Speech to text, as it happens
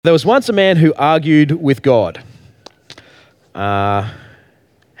There was once a man who argued with God. How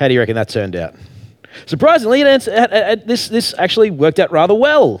do you reckon that turned out? Surprisingly, this actually worked out rather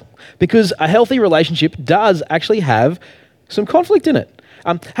well, because a healthy relationship does actually have some conflict in it.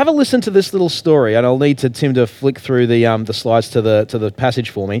 Have a listen to this little story, and I'll need Tim to flick through the slides to the passage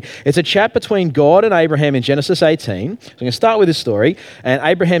for me. It's a chat between God and Abraham in Genesis 18. So I'm going to start with this story. And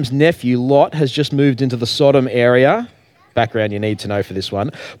Abraham's nephew, Lot, has just moved into the Sodom area. Background you need to know for this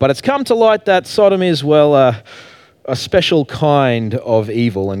one. But it's come to light that Sodom is, well, a special kind of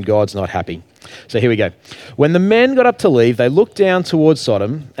evil, and God's not happy. So here we go. When the men got up to leave, they looked down towards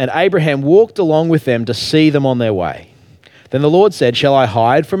Sodom, and Abraham walked along with them to see them on their way. Then the Lord said, "Shall I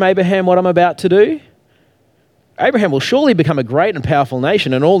hide from Abraham what I'm about to do? Abraham will surely become a great and powerful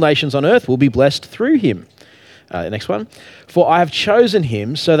nation, and all nations on earth will be blessed through him." Next one. "For I have chosen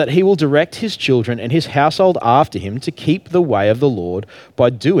him so that he will direct his children and his household after him to keep the way of the Lord by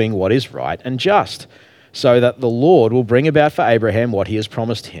doing what is right and just, so that the Lord will bring about for Abraham what he has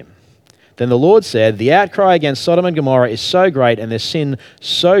promised him." Then the Lord said, "The outcry against Sodom and Gomorrah is so great and their sin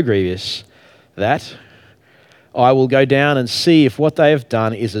so grievous that I will go down and see if what they have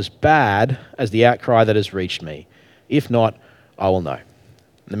done is as bad as the outcry that has reached me. If not, I will know."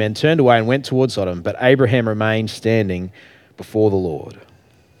 The men turned away and went towards Sodom, but Abraham remained standing before the Lord.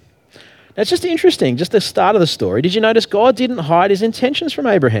 Now, it's just interesting, just the start of the story. Did you notice God didn't hide his intentions from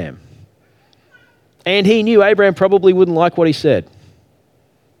Abraham? And he knew Abraham probably wouldn't like what he said.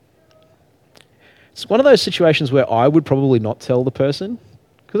 It's one of those situations where I would probably not tell the person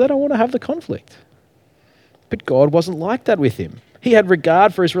because I don't want to have the conflict. But God wasn't like that with him. He had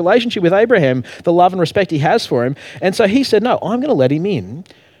regard for his relationship with Abraham, the love and respect he has for him. And so he said, no, I'm going to let him in,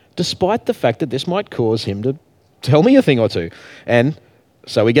 despite the fact that this might cause him to tell me a thing or two. And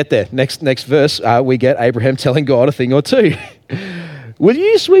so we get there. Next verse, we get Abraham telling God a thing or two. "Will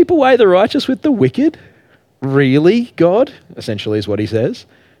you sweep away the righteous with the wicked? Really, God?" essentially is what he says.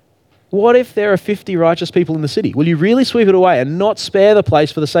 "What if there are 50 righteous people in the city? Will you really sweep it away and not spare the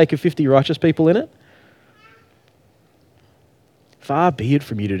place for the sake of 50 righteous people in it? Far be it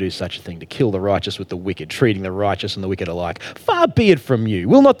from you to do such a thing, to kill the righteous with the wicked, treating the righteous and the wicked alike. Far be it from you.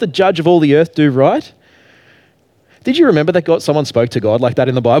 Will not the judge of all the earth do right?" Did you remember that someone spoke to God like that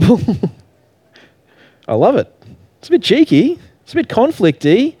in the Bible? I love it. It's a bit cheeky. It's a bit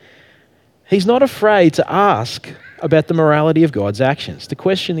conflicty. He's not afraid to ask about the morality of God's actions, to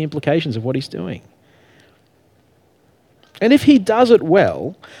question the implications of what he's doing. And if he does it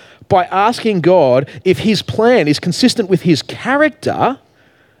well, by asking God if his plan is consistent with his character,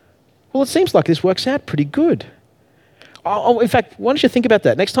 well, it seems like this works out pretty good. In fact, why don't you think about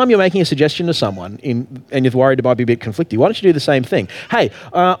that? Next time you're making a suggestion to someone and you're worried it might be a bit conflicty, why don't you do the same thing? "Hey,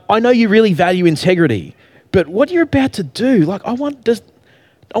 I know you really value integrity, but what you're about to do, does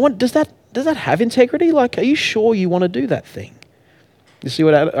that have integrity? Like, are you sure you want to do that thing?" You see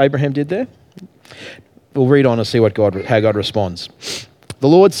what Abraham did there? We'll read on and see how God responds. The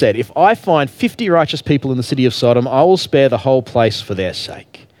Lord said, "If I find 50 righteous people in the city of Sodom, I will spare the whole place for their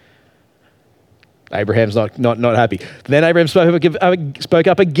sake." Abraham's not happy. Then Abraham spoke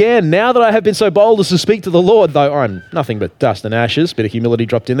up again. "Now that I have been so bold as to speak to the Lord, though I'm nothing but dust and ashes," bit of humility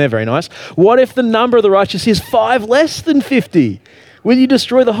dropped in there, very nice. "What if the number of the righteous is 5 less than 50? Will you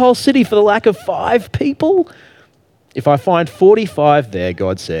destroy the whole city for the lack of 5 people? If I find 45 there,"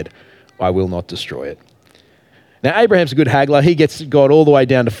 God said, "I will not destroy it." Now, Abraham's a good haggler. He gets God all the way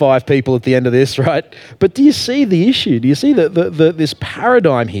down to 5 people at the end of this, right? But do you see the issue? Do you see this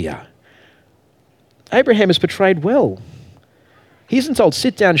paradigm here? Abraham is portrayed well. He isn't told,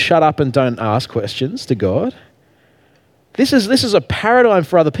 sit down, shut up, and don't ask questions to God. This is a paradigm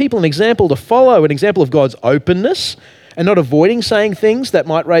for other people, an example to follow, an example of God's openness and not avoiding saying things that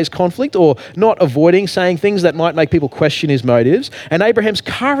might raise conflict, or not avoiding saying things that might make people question his motives, and Abraham's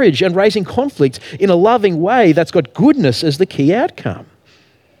courage and raising conflict in a loving way that's got goodness as the key outcome.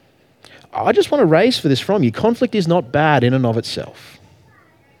 I just want to raise for this from you. Conflict is not bad in and of itself.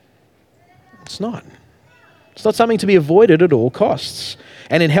 It's not. It's not something to be avoided at all costs.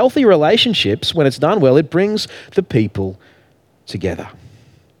 And in healthy relationships, when it's done well, it brings the people together.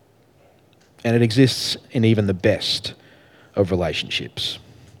 And it exists in even the best of relationships.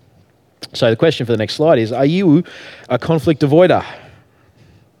 So the question for the next slide is, are you a conflict avoider?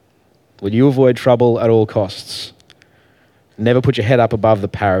 Will you avoid trouble at all costs? Never put your head up above the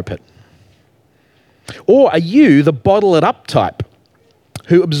parapet? Or are you the bottle it up type,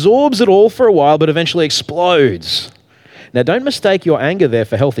 who absorbs it all for a while but eventually explodes? Now, don't mistake your anger there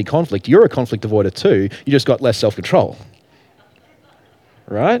for healthy conflict. You're a conflict avoider too. You just got less self-control.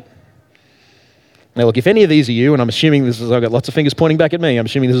 Right? Now, look, if any of these are you, and I'm assuming this is, I've got lots of fingers pointing back at me, I'm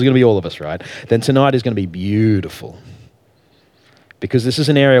assuming this is going to be all of us, right? Then tonight is going to be beautiful. Because this is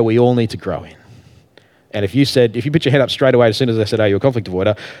an area we all need to grow in. And if you put your hand up straight away as soon as I said, are you a conflict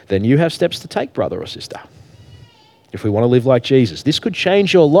avoider? Then you have steps to take, brother or sister. If we want to live like Jesus, this could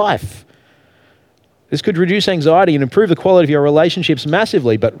change your life. This could reduce anxiety and improve the quality of your relationships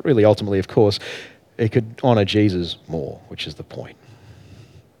massively, but really ultimately, of course, it could honour Jesus more, which is the point.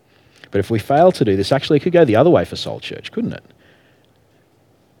 But if we fail to do this, actually it could go the other way for Soul Church, couldn't it?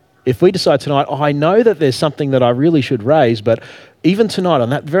 If we decide tonight, I know that there's something that I really should raise, but even tonight, on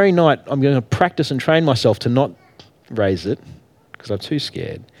that very night, I'm going to practice and train myself to not raise it because I'm too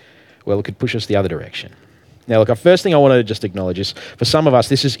scared. Well, it could push us the other direction. Now, look, the first thing I want to just acknowledge is, for some of us,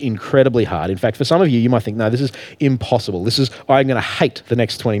 this is incredibly hard. In fact, for some of you, you might think, no, this is impossible. I'm going to hate the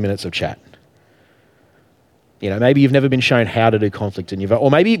next 20 minutes of chat. Maybe you've never been shown how to do conflict,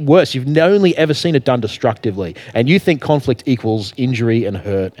 or maybe worse, you've only ever seen it done destructively, and you think conflict equals injury and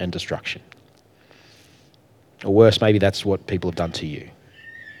hurt and destruction. Or worse, maybe that's what people have done to you.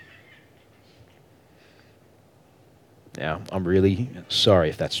 Now, I'm really sorry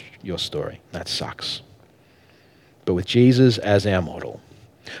if that's your story. That sucks. But with Jesus as our model,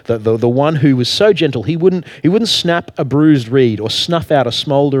 the one who was so gentle, he wouldn't snap a bruised reed or snuff out a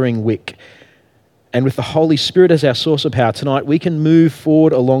smouldering wick. And with the Holy Spirit as our source of power tonight, we can move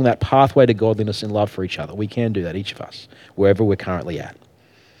forward along that pathway to godliness and love for each other. We can do that, each of us, wherever we're currently at.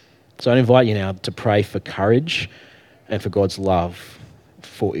 So I invite you now to pray for courage and for God's love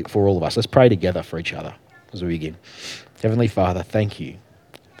for all of us. Let's pray together for each other as we begin. Heavenly Father, thank you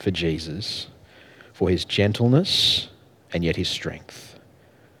for Jesus, for his gentleness and yet his strength.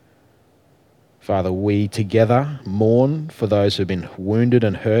 Father, we together mourn for those who have been wounded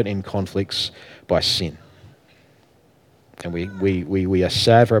and hurt in conflicts by sin. And we are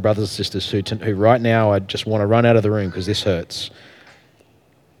sad for our brothers and sisters who right now just want to run out of the room because this hurts.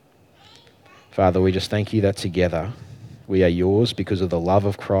 Father, we just thank you that together we are yours because of the love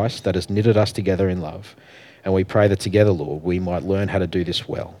of Christ that has knitted us together in love. And we pray that together, Lord, we might learn how to do this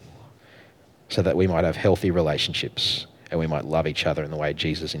well so that we might have healthy relationships and we might love each other in the way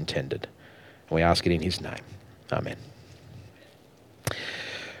Jesus intended. And we ask it in his name. Amen.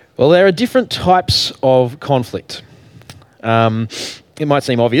 Well, there are different types of conflict. It might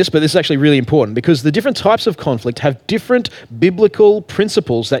seem obvious, but this is actually really important because the different types of conflict have different biblical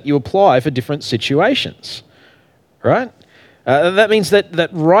principles that you apply for different situations, right? That means that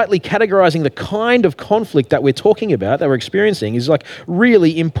rightly categorizing the kind of conflict that we're talking about, that we're experiencing, is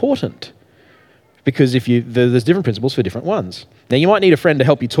really important. Because there's different principles for different ones. Now, you might need a friend to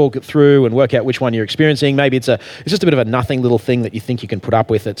help you talk it through and work out which one you're experiencing. Maybe it's just a bit of a nothing little thing that you think you can put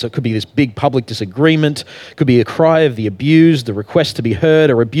up with it. So it could be this big public disagreement, could be a cry of the abused, the request to be heard,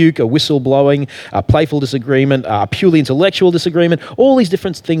 a rebuke, a whistle blowing, a playful disagreement, a purely intellectual disagreement. All these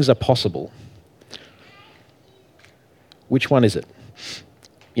different things are possible. Which one is it?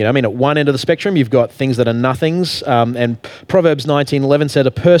 At one end of the spectrum, you've got things that are nothings. And Proverbs 19:11 said,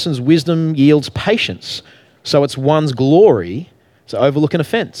 a person's wisdom yields patience. So it's one's glory to overlook an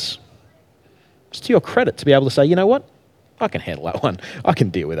offense. It's to your credit to be able to say, you know what? I can handle that one. I can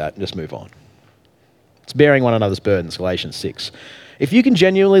deal with that and just move on. It's bearing one another's burdens, Galatians 6. If you can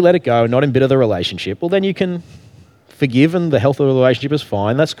genuinely let it go and not embitter the relationship, well, then you can forgive and the health of the relationship is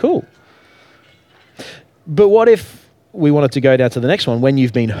fine. That's cool. But what if we wanted to go down to the next one, when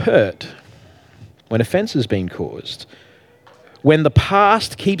you've been hurt, when offense has been caused, when the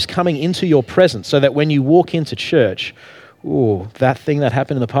past keeps coming into your presence so that when you walk into church, that thing that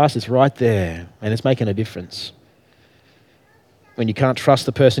happened in the past is right there and it's making a difference. When you can't trust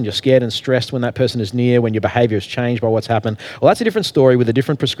the person, you're scared and stressed when that person is near, when your behavior is changed by what's happened. Well, that's a different story with a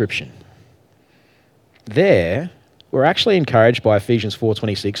different prescription. There, we're actually encouraged by Ephesians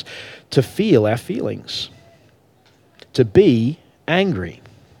 4:26 to feel our feelings, to be angry,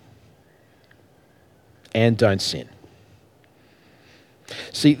 and don't sin.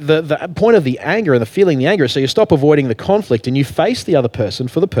 See, the point of the anger and the feeling the anger is so you stop avoiding the conflict and you face the other person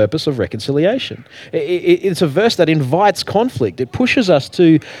for the purpose of reconciliation. It's a verse that invites conflict. It pushes us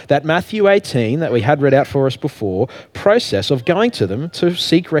to that Matthew 18 that we had read out for us before, process of going to them to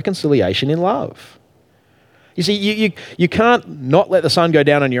seek reconciliation in love. You see, you can't not let the sun go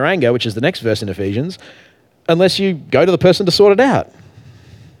down on your anger, which is the next verse in Ephesians, unless you go to the person to sort it out.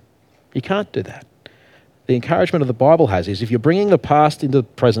 You can't do that. The encouragement of the Bible has is if you're bringing the past into the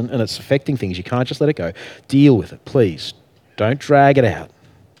present and it's affecting things, you can't just let it go. Deal with it, please. Don't drag it out.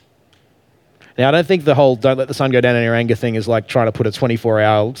 Now, I don't think the whole "don't let the sun go down in your anger" thing is like trying to put a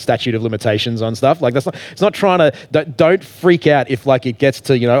 24-hour statute of limitations on stuff. Like it's not trying to. Don't freak out if like it gets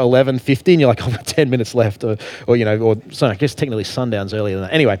to 11:50 and you're like, oh, 10 minutes left, or sorry, I guess technically sundown's earlier than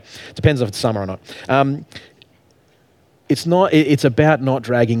that. Anyway, depends if it's summer or not. It's not. It's about not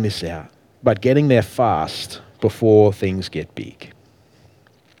dragging this out, but getting there fast before things get big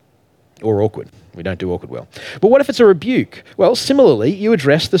or awkward. We don't do awkward well. But what if it's a rebuke? Well, similarly, you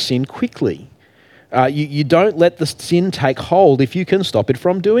address the sin quickly. You don't let the sin take hold if you can stop it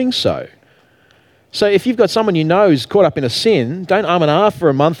from doing so. So if you've got someone you know who's caught up in a sin, don't arm and ah for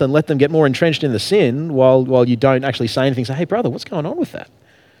a month and let them get more entrenched in the sin while you don't actually say anything. Say, hey, brother, what's going on with that?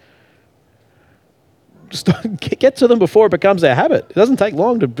 Just get to them before it becomes their habit. It doesn't take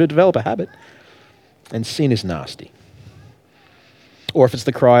long to develop a habit. And sin is nasty. Or if it's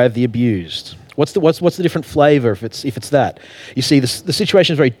the cry of the abused. What's the different flavour if it's that? You see, the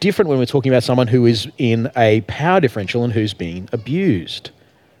situation is very different when we're talking about someone who is in a power differential and who's being abused.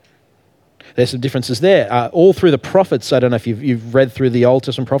 There's some differences there. All through the prophets, I don't know if you've read through the Old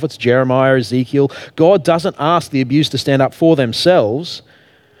Testament prophets, Jeremiah, Ezekiel, God doesn't ask the abused to stand up for themselves.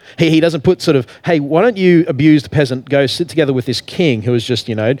 He doesn't put sort of, hey, why don't you abused peasant go sit together with this king who has just,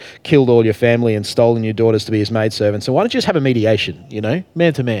 killed all your family and stolen your daughters to be his maidservants. So why don't you just have a mediation,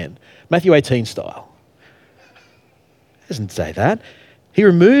 man to man, Matthew 18 style. He doesn't say that. He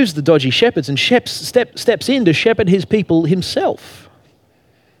removes the dodgy shepherds and steps in to shepherd his people himself.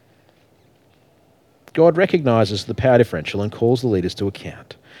 God recognises the power differential and calls the leaders to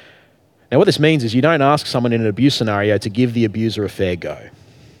account. Now what this means is you don't ask someone in an abuse scenario to give the abuser a fair go.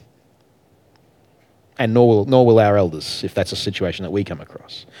 And nor will our elders, if that's a situation that we come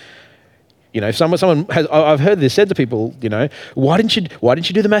across. If someone has, I've heard this said to people, why didn't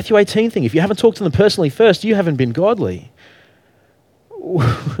you do the Matthew 18 thing? If you haven't talked to them personally first, you haven't been godly.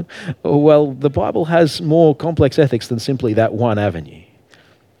 Well, the Bible has more complex ethics than simply that one avenue.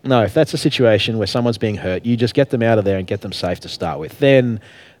 No, if that's a situation where someone's being hurt, you just get them out of there and get them safe to start with. Then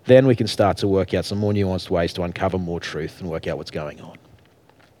we can start to work out some more nuanced ways to uncover more truth and work out what's going on.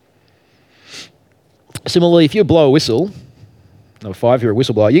 Similarly, if you blow a whistle, number 5, you're a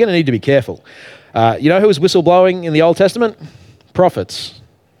whistleblower, you're going to need to be careful. You know who was whistleblowing in the Old Testament? Prophets.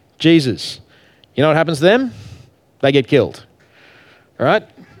 Jesus. You know what happens to them? They get killed. All right?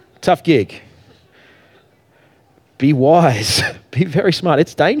 Tough gig. Be wise. Be very smart.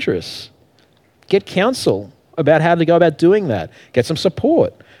 It's dangerous. Get counsel about how to go about doing that. Get some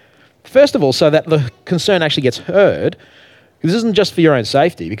support. First of all, so that the concern actually gets heard. This isn't just for your own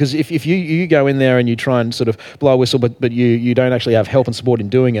safety, because if you go in there and you try and sort of blow a whistle, but you don't actually have help and support in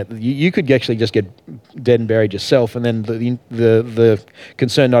doing it, you could actually just get dead and buried yourself, and then the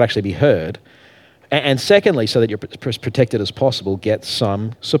concern not actually be heard. And secondly, so that you're as protected as possible, get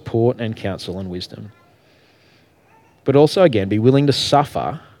some support and counsel and wisdom. But also, again, be willing to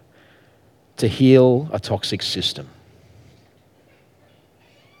suffer to heal a toxic system.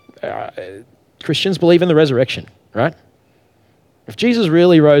 Christians believe in the resurrection, right? If Jesus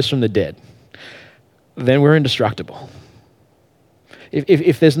really rose from the dead, then we're indestructible.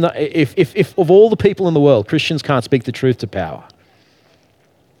 If of all the people in the world, Christians can't speak the truth to power,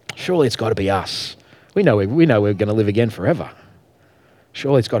 surely it's got to be us. We know we're going to live again forever.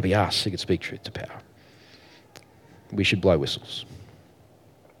 Surely it's got to be us who can speak truth to power. We should blow whistles.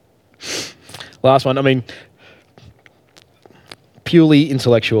 Last one, purely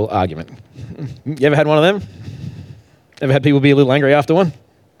intellectual argument. You ever had one of them? Ever had people be a little angry after one?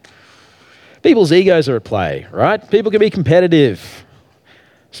 People's egos are at play, right? People can be competitive.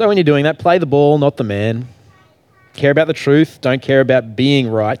 So when you're doing that, play the ball, not the man. Care about the truth. Don't care about being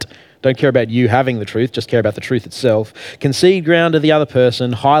right. Don't care about you having the truth. Just care about the truth itself. Concede ground to the other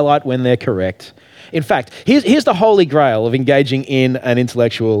person. Highlight when they're correct. In fact, here's the holy grail of engaging in an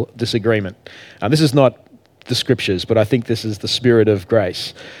intellectual disagreement. This is not the scriptures, but I think this is the spirit of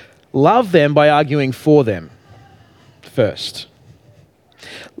grace. Love them by arguing for them first.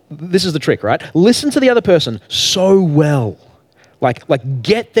 This is the trick, right? Listen to the other person so well. Like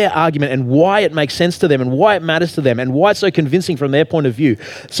get their argument and why it makes sense to them and why it matters to them and why it's so convincing from their point of view,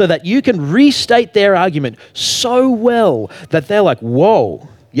 so that you can restate their argument so well that they're like, whoa,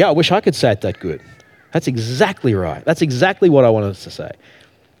 yeah, I wish I could say it that good. That's exactly right. That's exactly what I wanted to say.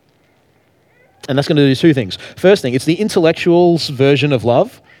 And that's going to do two things. First thing, it's the intellectual's version of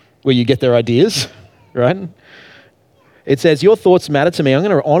love, where you get their ideas, right? It says, your thoughts matter to me. I'm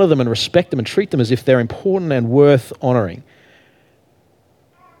going to honor them and respect them and treat them as if they're important and worth honoring.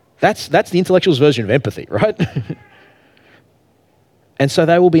 That's the intellectual's version of empathy, right? And so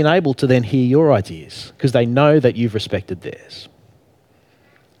they will be enabled to then hear your ideas because they know that you've respected theirs.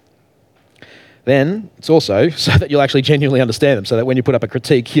 then it's also so that you'll actually genuinely understand them, so that when you put up a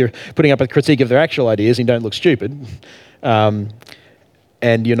critique, you're putting up a critique of their actual ideas and you don't look stupid.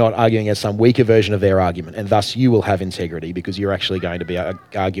 And you're not arguing against some weaker version of their argument. And thus you will have integrity because you're actually going to be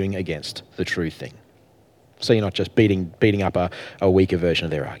arguing against the true thing. So you're not just beating up a weaker version of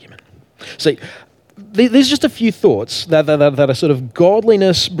their argument. See, there's just a few thoughts that are sort of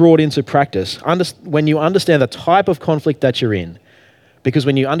godliness brought into practice when you understand the type of conflict that you're in. Because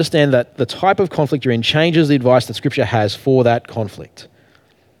when you understand that the type of conflict you're in changes the advice that Scripture has for that conflict.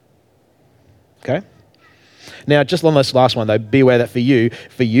 Okay? Now, just on this last one, though, be aware that for you,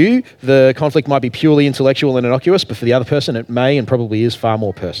 the conflict might be purely intellectual and innocuous, but for the other person, it may and probably is far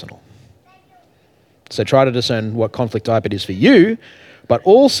more personal. So try to discern what conflict type it is for you, but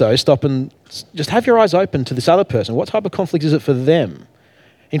also stop and just have your eyes open to this other person. What type of conflict is it for them?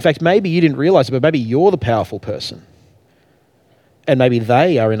 In fact, maybe you didn't realize it, but maybe you're the powerful person. And maybe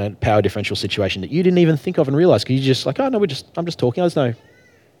they are in a power differential situation that you didn't even think of and realize because you're just like, oh, no, I'm just talking.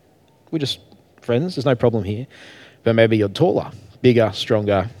 We're just friends. There's no problem here. But maybe you're taller, bigger,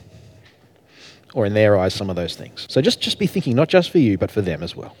 stronger, or in their eyes, some of those things. So just be thinking, not just for you, but for them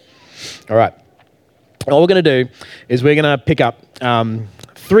as well. All right. All we're going to do is we're going to pick up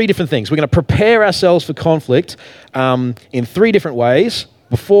 3 different things. We're going to prepare ourselves for conflict in 3 different ways: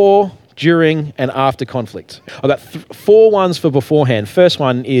 before, during, and after conflict. I've got 4 ones for beforehand. First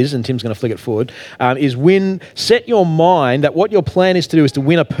one is, and Tim's going to flick it forward, is set your mind that what your plan is to do is to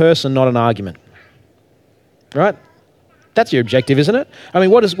win a person, not an argument. Right? That's your objective, isn't it? I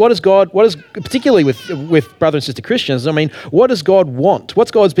mean, what does God, particularly with brother and sister Christians, I mean, what does God want?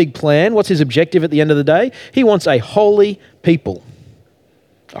 What's God's big plan? What's his objective at the end of the day? He wants a holy people.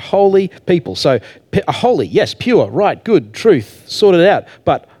 A holy people. So, a holy, yes, pure, right, good, truth, sorted out,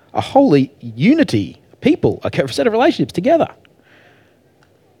 but a holy unity, people, a set of relationships together.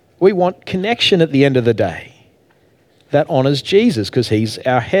 We want connection at the end of the day that honours Jesus because he's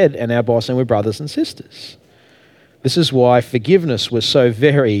our head and our boss and we're brothers and sisters. This is why forgiveness was so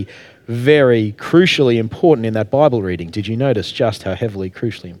very, very crucially important in that Bible reading. Did you notice just how heavily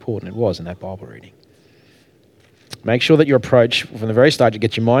crucially important it was in that Bible reading? Make sure that your approach from the very start, you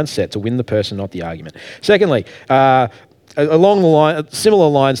get your mind set to win the person, not the argument. Secondly, along the line, similar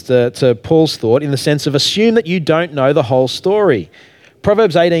lines to Paul's thought, in the sense of assume that you don't know the whole story.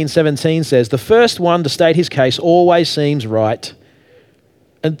 Proverbs 18:17 says, the first one to state his case always seems right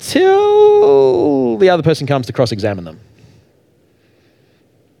until the other person comes to cross-examine them.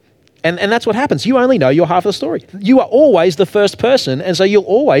 And that's what happens. You only know your half of the story. You are always the first person, and so you'll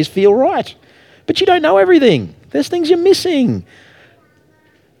always feel right. But you don't know everything. There's things you're missing.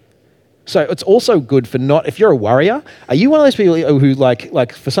 So it's also good if you're a worrier, are you one of those people who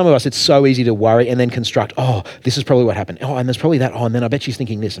like for some of us, it's so easy to worry and then construct, oh, this is probably what happened. Oh, and there's probably that. Oh, and then I bet she's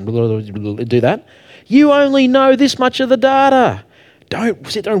thinking this and blah, blah, blah, blah, do that. You only know this much of the data. Don't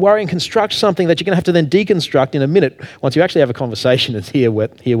sit there and worry and construct something that you're going to have to then deconstruct in a minute once you actually have a conversation and hear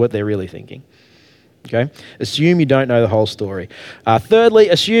what they're really thinking. Okay? Assume you don't know the whole story.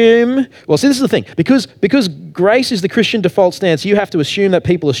 Thirdly, see, this is the thing. Because grace is the Christian default stance, you have to assume that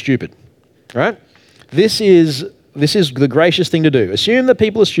people are stupid. Right? This is the gracious thing to do. Assume that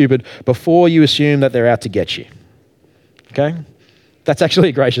people are stupid before you assume that they're out to get you. Okay? That's actually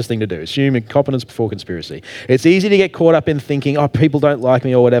a gracious thing to do. Assume incompetence before conspiracy. It's easy to get caught up in thinking, oh, people don't like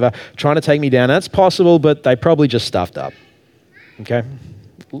me or whatever, trying to take me down. That's possible, but they probably just stuffed up. Okay?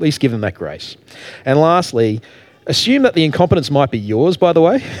 At least give them that grace. And lastly, assume that the incompetence might be yours, by the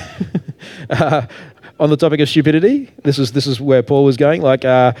way. On the topic of stupidity, this is where Paul was going.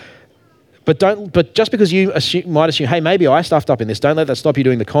 But just because you might assume, hey, maybe I stuffed up in this, don't let that stop you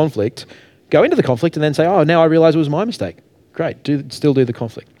doing the conflict. Go into the conflict and then say, oh, now I realise it was my mistake. Great, still do the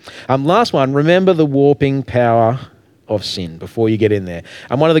conflict. Last one, remember the warping power of sin before you get in there.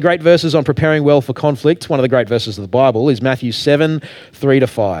 One of the great verses on preparing well for conflict, one of the great verses of the Bible, is Matthew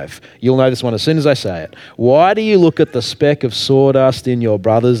 7:3-5. You'll know this one as soon as I say it. Why do you look at the speck of sawdust in your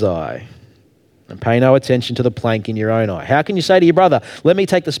brother's eye and pay no attention to the plank in your own eye? How can you say to your brother, let me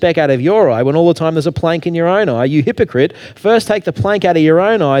take the speck out of your eye when all the time there's a plank in your own eye? You hypocrite. First take the plank out of your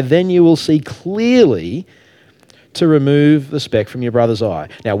own eye, then you will see clearly to remove the speck from your brother's eye.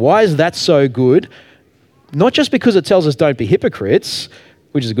 Now, why is that so good? Not just because it tells us don't be hypocrites,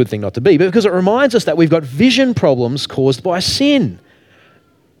 which is a good thing not to be, but because it reminds us that we've got vision problems caused by sin.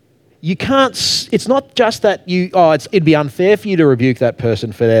 You can't, it's not just that it'd be unfair for you to rebuke that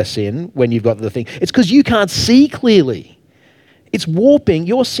person for their sin when you've got the thing. It's because you can't see clearly. It's warping,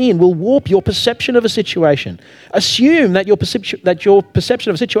 your sin will warp your perception of a situation. Assume that your perception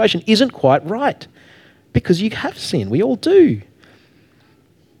of a situation isn't quite right because you have sin. We all do.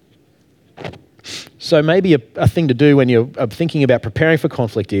 So maybe a thing to do when you're thinking about preparing for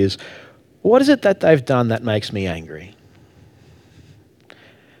conflict is, what is it that they've done that makes me angry?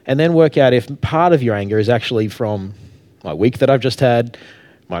 And then work out if part of your anger is actually from my week that I've just had,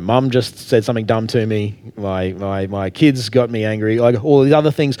 my mum just said something dumb to me, my kids got me angry, like all these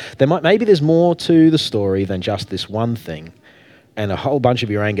other things. Maybe there's more to the story than just this one thing. And a whole bunch of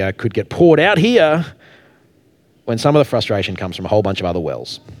your anger could get poured out here when some of the frustration comes from a whole bunch of other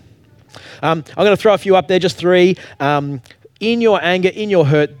wells. I'm going to throw a few up there, just 3. In your anger, in your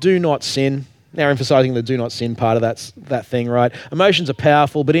hurt, do not sin. Now emphasizing the do not sin part of that thing, right? Emotions are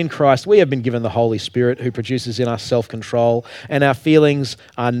powerful, but in Christ we have been given the Holy Spirit who produces in us self-control, and our feelings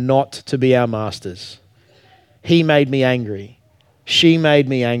are not to be our masters. He made me angry. She made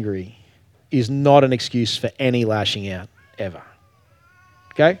me angry is not an excuse for any lashing out, ever.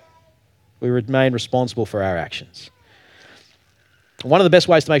 Okay? We remain responsible for our actions. One of the best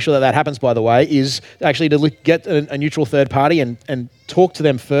ways to make sure that happens, by the way, is actually to get a neutral third party and talk to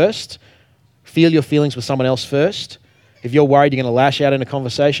them first. Feel your feelings with someone else first. If you're worried you're going to lash out in a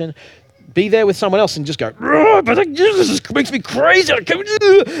conversation, be there with someone else and just go, but this makes me crazy.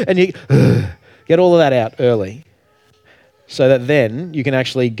 And you get all of that out early so that then you can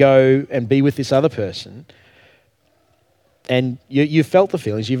actually go and be with this other person. And you've felt the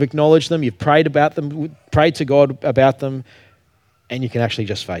feelings, you've acknowledged them, you've prayed about them, prayed to God about them, and you can actually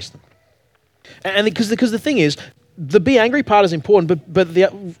just face them. And because the thing is, the be angry part is important, but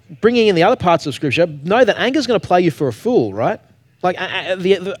bringing in the other parts of Scripture, know that anger is going to play you for a fool, right? Like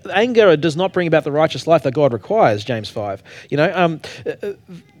the anger does not bring about the righteous life that God requires, James 5.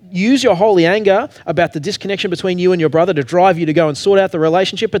 Use your holy anger about the disconnection between you and your brother to drive you to go and sort out the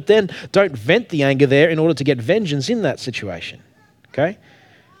relationship, but then don't vent the anger there in order to get vengeance in that situation, okay?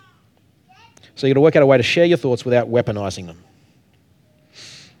 So you've got to work out a way to share your thoughts without weaponizing them.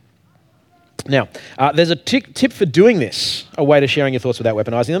 Now, there's a tip for doing this, a way to sharing your thoughts without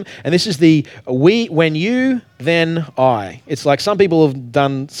weaponizing them, and this is the when you, then I. It's like some people have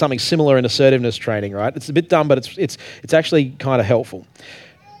done something similar in assertiveness training, right? It's a bit dumb, but it's actually kind of helpful.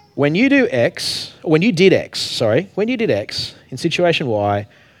 When you did X in situation Y,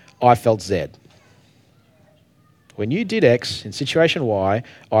 I felt Z. When you did X in situation Y,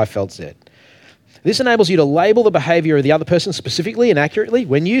 I felt Z. This enables you to label the behavior of the other person specifically and accurately.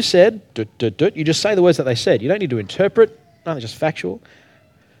 When you said, you just say the words that they said. You don't need to interpret, nothing, just factual.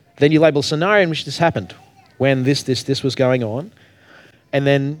 Then you label a scenario in which this happened, when this was going on. And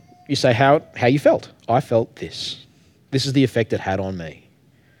then you say how you felt. I felt this. This is the effect it had on me.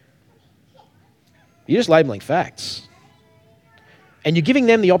 You're just labeling facts. And you're giving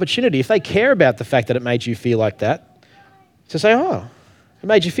them the opportunity, if they care about the fact that it made you feel like that, to say, oh, it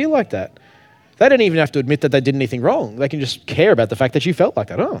made you feel like that. They don't even have to admit that they did anything wrong. They can just care about the fact that you felt like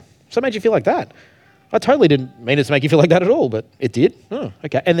that. Oh, so it made you feel like that. I totally didn't mean it to make you feel like that at all, but it did. Oh,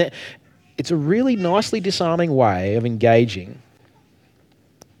 okay. And it's a really nicely disarming way of engaging.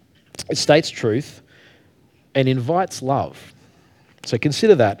 It states truth and invites love. So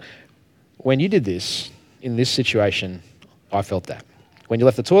consider that. When you did this, in this situation, I felt that. When you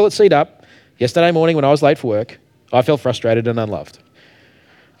left the toilet seat up yesterday morning when I was late for work, I felt frustrated and unloved.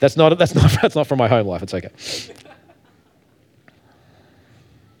 That's not from my home life. It's okay.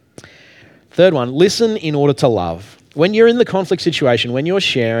 Third one, listen in order to love. When you're in the conflict situation, when you're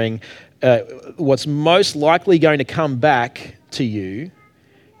sharing, what's most likely going to come back to you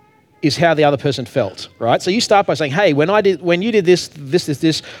is how the other person felt, right? So you start by saying, hey, when you did this,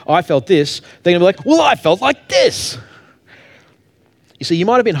 I felt this. They're going to be like, well, I felt like this. You see, you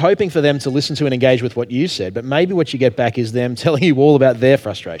might have been hoping for them to listen to and engage with what you said, but maybe what you get back is them telling you all about their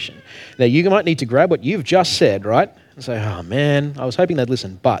frustration. Now, you might need to grab what you've just said, right? And say, oh man, I was hoping they'd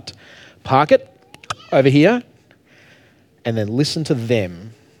listen, but park it over here and then listen to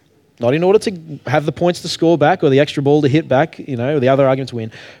them. Not in order to have the points to score back or the extra ball to hit back, or the other argument to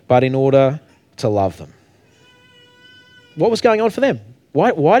win, but in order to love them. What was going on for them?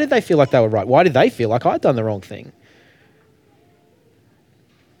 Why did they feel like they were right? Why did they feel like I'd done the wrong thing?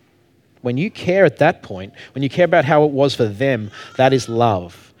 When you care at that point, when you care about how it was for them, that is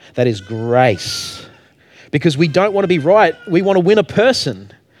love. That is grace. Because we don't want to be right. We want to win a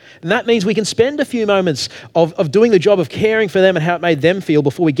person. And that means we can spend a few moments of doing the job of caring for them and how it made them feel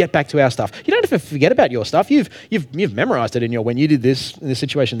before we get back to our stuff. You don't have to forget about your stuff. You've memorized it in your, when you did this, in this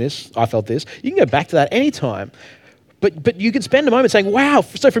situation, this, I felt this. You can go back to that anytime. But you can spend a moment saying, wow,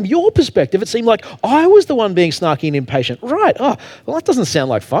 so from your perspective, it seemed like I was the one being snarky and impatient. Right. Oh, well, that doesn't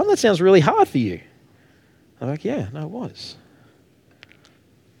sound like fun. That sounds really hard for you. I'm like, yeah, no, it was.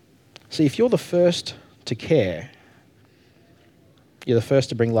 See, if you're the first to care, you're the first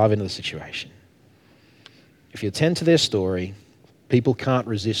to bring love into the situation. If you attend to their story, people can't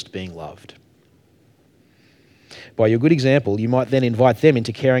resist being loved. By your good example, you might then invite them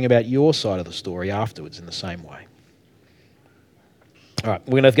into caring about your side of the story afterwards in the same way. All right,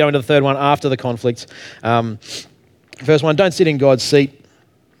 we're going to go into the third one after the conflict. First one, don't sit in God's seat.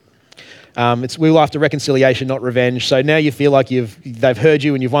 We're after reconciliation, not revenge. So now you feel like they've heard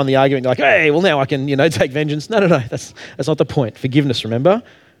you and you've won the argument. You're like, hey, well now I can, take vengeance. No, that's not the point. Forgiveness, remember?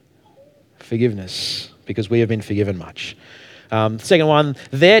 Forgiveness, because we have been forgiven much. Second one,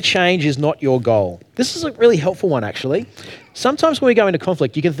 their change is not your goal. This is a really helpful one, actually. Sometimes when we go into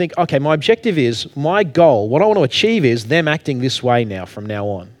conflict, you can think, okay, my objective is, my goal, what I want to achieve is them acting this way now, from now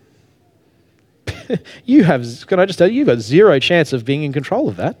on. Can I just tell you, you've got zero chance of being in control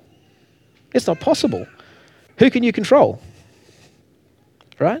of that. It's not possible. Who can you control?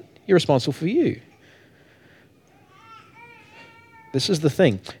 Right? You're responsible for you. This is the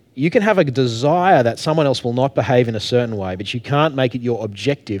thing. You can have a desire that someone else will not behave in a certain way, but you can't make it your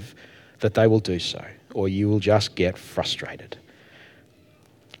objective that they will do so, or you will just get frustrated.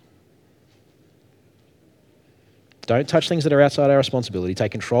 Don't touch things that are outside our responsibility.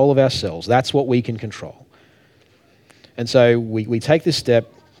 Take control of ourselves. That's what we can control. And so we take this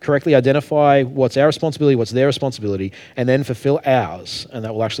step, correctly identify what's our responsibility, what's their responsibility, and then fulfill ours, and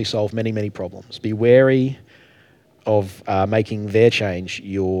that will actually solve many, many problems. Be wary of making their change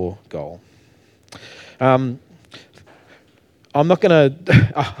your goal. I'm not going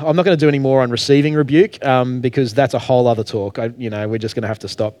to do any more on receiving rebuke because that's a whole other talk. We're just going to have to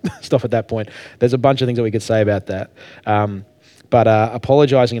stop at that point. There's a bunch of things that we could say about that. But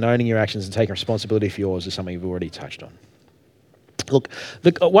apologising and owning your actions and taking responsibility for yours is something we've already touched on. Look,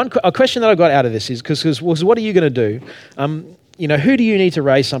 a question that I got out of this is because what are you going to do? Who do you need to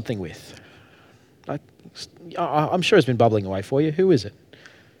raise something with? I'm sure it's been bubbling away for you. Who is it?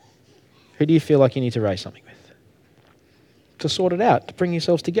 Who do you feel like you need to raise something with? To sort it out, to bring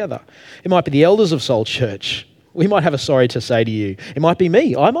yourselves together. It might be the elders of Soul Church. We might have a sorry to say to you. It might be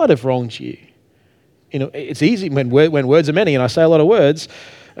me. I might have wronged you. It's easy when words are many, and I say a lot of words,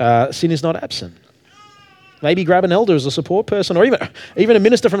 sin is not absent. Maybe grab an elder as a support person, or even a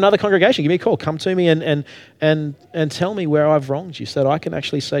minister from another congregation. Give me a call. Come to me and tell me where I've wronged you so that I can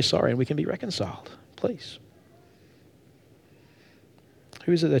actually say sorry and we can be reconciled. Please.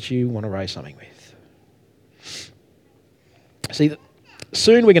 Who is it that you want to raise something with? See,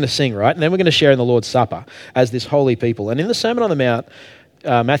 soon we're going to sing, right? And then we're going to share in the Lord's Supper as this holy people. And in the Sermon on the Mount,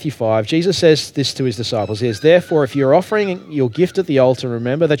 Matthew 5, Jesus says this to his disciples. He says, therefore, if you're offering your gift at the altar,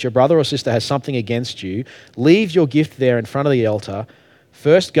 remember that your brother or sister has something against you. Leave your gift there in front of the altar.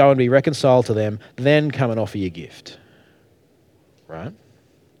 First go and be reconciled to them, then come and offer your gift. Right?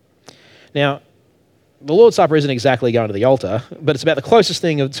 Now, the Lord's Supper isn't exactly going to the altar, but it's about the closest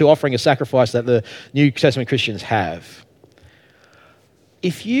thing to offering a sacrifice that the New Testament Christians have.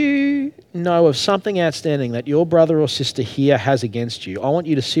 If you know of something outstanding that your brother or sister here has against you, I want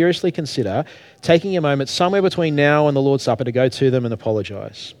you to seriously consider taking a moment somewhere between now and the Lord's Supper to go to them and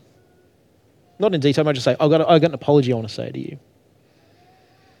apologise. Not in detail, I might just say, I've got an apology I want to say to you.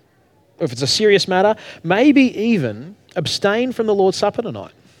 Or if it's a serious matter, maybe even abstain from the Lord's Supper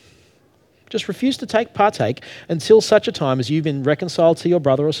tonight. Just refuse to partake until such a time as you've been reconciled to your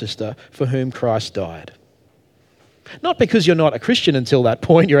brother or sister for whom Christ died. Not because you're not a Christian until that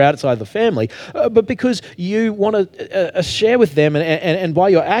point, you're outside the family, but because you want to share with them and by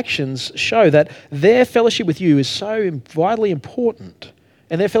your actions show that their fellowship with you is so vitally important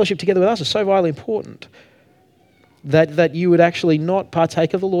and their fellowship together with us is so vitally important that you would actually not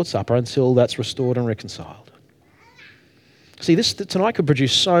partake of the Lord's Supper until that's restored and reconciled. See, this tonight could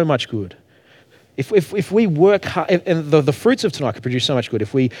produce so much good. If we work hard, and the fruits of tonight could produce so much good,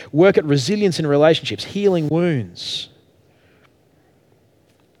 if we work at resilience in relationships, healing wounds.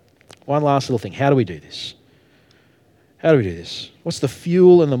 One last little thing. How do we do this? How do we do this? What's the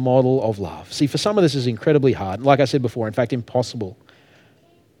fuel and the model of love? See, for some of this is incredibly hard. Like I said before, in fact, impossible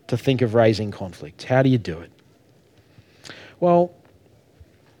to think of raising conflict. How do you do it? Well,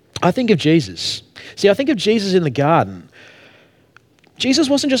 I think of Jesus. See, I think of Jesus in the garden. Jesus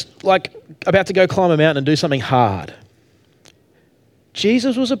wasn't just like about to go climb a mountain and do something hard.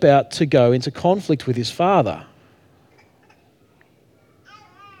 Jesus was about to go into conflict with his Father.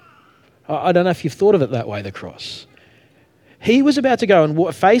 I don't know if you've thought of it that way, the cross. He was about to go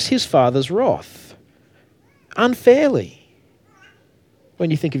and face his Father's wrath unfairly. When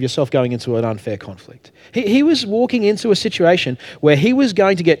you think of yourself going into an unfair conflict. He was walking into a situation where he was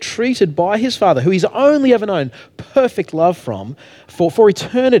going to get treated by his Father, who he's only ever known perfect love from, for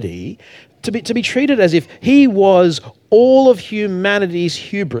eternity, to be treated as if he was all of humanity's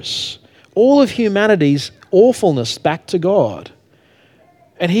hubris, all of humanity's awfulness back to God.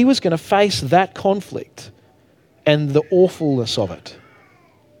 And he was going to face that conflict and the awfulness of it.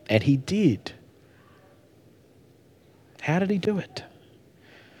 And he did. How did he do it?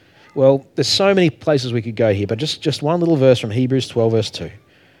 Well, there's so many places we could go here, but just one little verse from Hebrews 12, verse 2.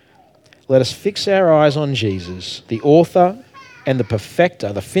 Let us fix our eyes on Jesus, the author and the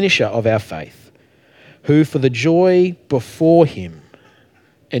perfecter, the finisher of our faith, who for the joy before him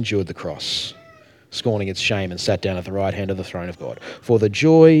endured the cross, scorning its shame, and sat down at the right hand of the throne of God. For the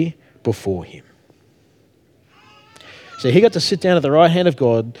joy before him. So he got to sit down at the right hand of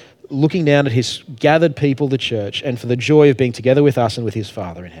God, looking down at his gathered people, the church, and for the joy of being together with us and with his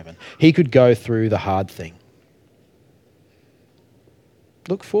Father in heaven, he could go through the hard thing.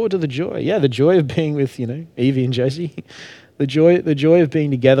 Look forward to the joy. Yeah, the joy of being with, Evie and Josie. The joy of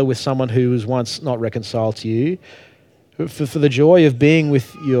being together with someone who was once not reconciled to you. For the joy of being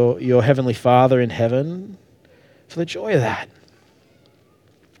with your Heavenly Father in heaven. For the joy of that.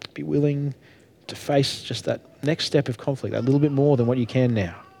 Be willing to face just that next step of conflict, a little bit more than what you can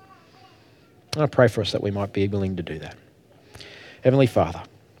now. I pray for us that we might be willing to do that. Heavenly Father,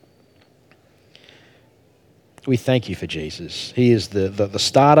 we thank you for Jesus. He is the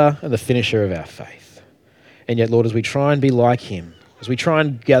starter and the finisher of our faith. And yet, Lord, as we try and be like him, as we try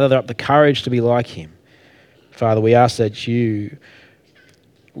and gather up the courage to be like him, Father, we ask that you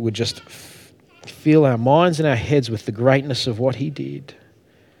would just fill our minds and our heads with the greatness of what he did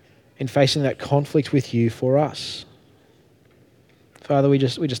in facing that conflict with you for us. Father, we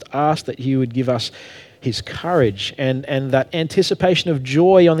just ask that you would give us his courage and that anticipation of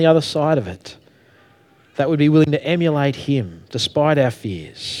joy on the other side of it, that we'd be willing to emulate him despite our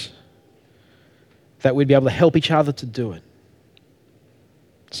fears, that we'd be able to help each other to do it,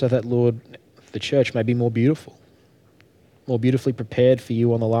 so that, Lord, the church may be more beautiful, more beautifully prepared for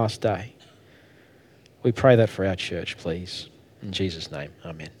you on the last day. We pray that for our church, please. In Jesus' name,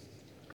 amen.